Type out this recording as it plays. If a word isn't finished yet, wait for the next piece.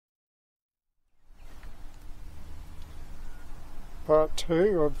part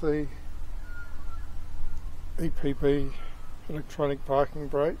 2 of the EPB electronic parking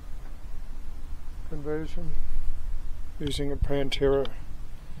brake conversion using a Pantera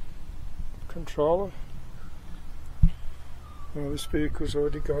controller. Now this vehicle's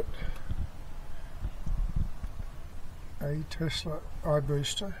already got a Tesla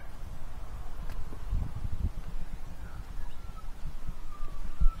iBooster.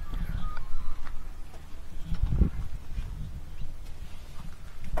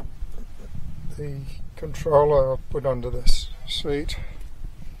 The controller I'll put under this seat.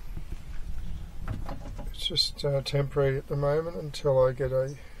 It's just temporary at the moment until I get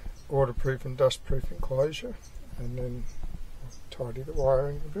a waterproof and dustproof enclosure, and then I'll tidy the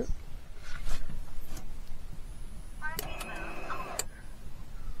wiring a bit.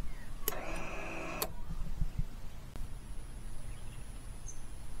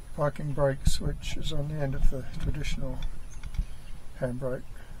 Parking brake switch is on the end of the traditional handbrake.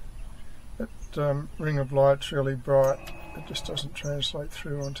 That ring of light's really bright, it just doesn't translate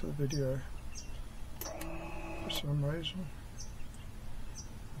through onto the video for some reason.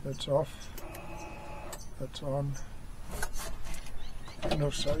 That's off, that's on. You can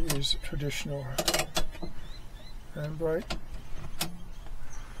also use the traditional handbrake.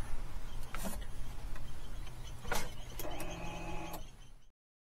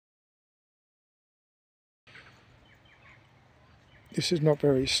 This is not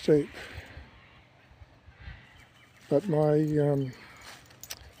very steep, but my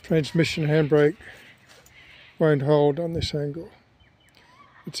transmission handbrake won't hold on this angle.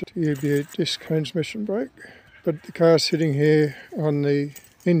 It's a U-B disc transmission brake, but the car's sitting here on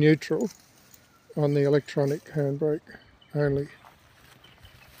in neutral on the electronic handbrake only.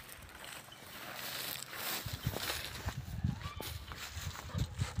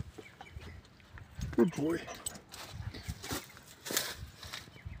 Good boy.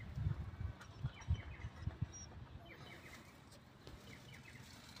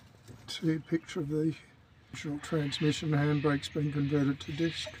 See a picture of the actual transmission handbrake's been converted to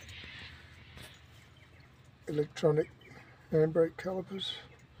disc. Electronic handbrake calipers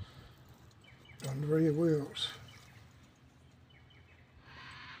on the rear wheels.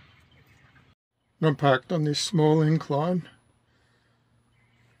 I'm parked on this small incline.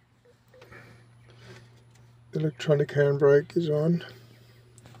 The electronic handbrake is on.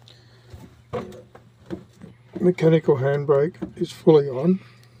 Mechanical handbrake is fully on.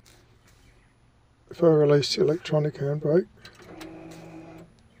 If I release the electronic handbrake,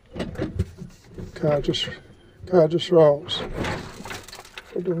 car just rolls.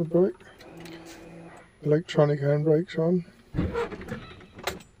 If I do the brake, electronic handbrake's on.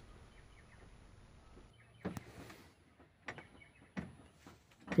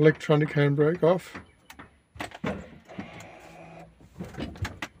 Electronic handbrake off.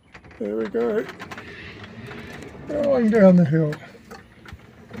 There we go. Rolling down the hill.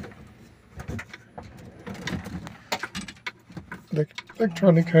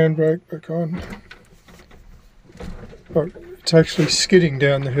 Electronic handbrake back on. Oh, it's actually skidding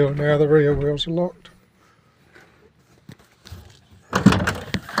down the hill now, the rear wheels are locked.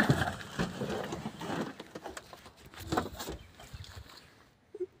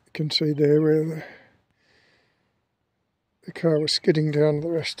 You can see there where the car was skidding down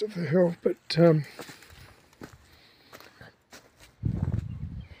the rest of the hill, but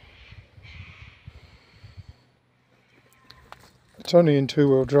it's only in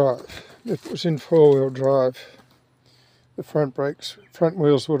two-wheel drive. If it was in four-wheel drive, the front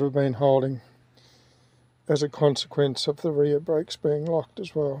wheels would have been holding as a consequence of the rear brakes being locked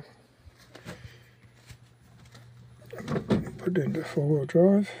as well. Put it into four-wheel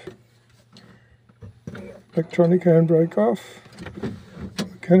drive. Electronic handbrake off.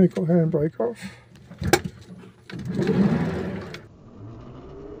 Mechanical handbrake off.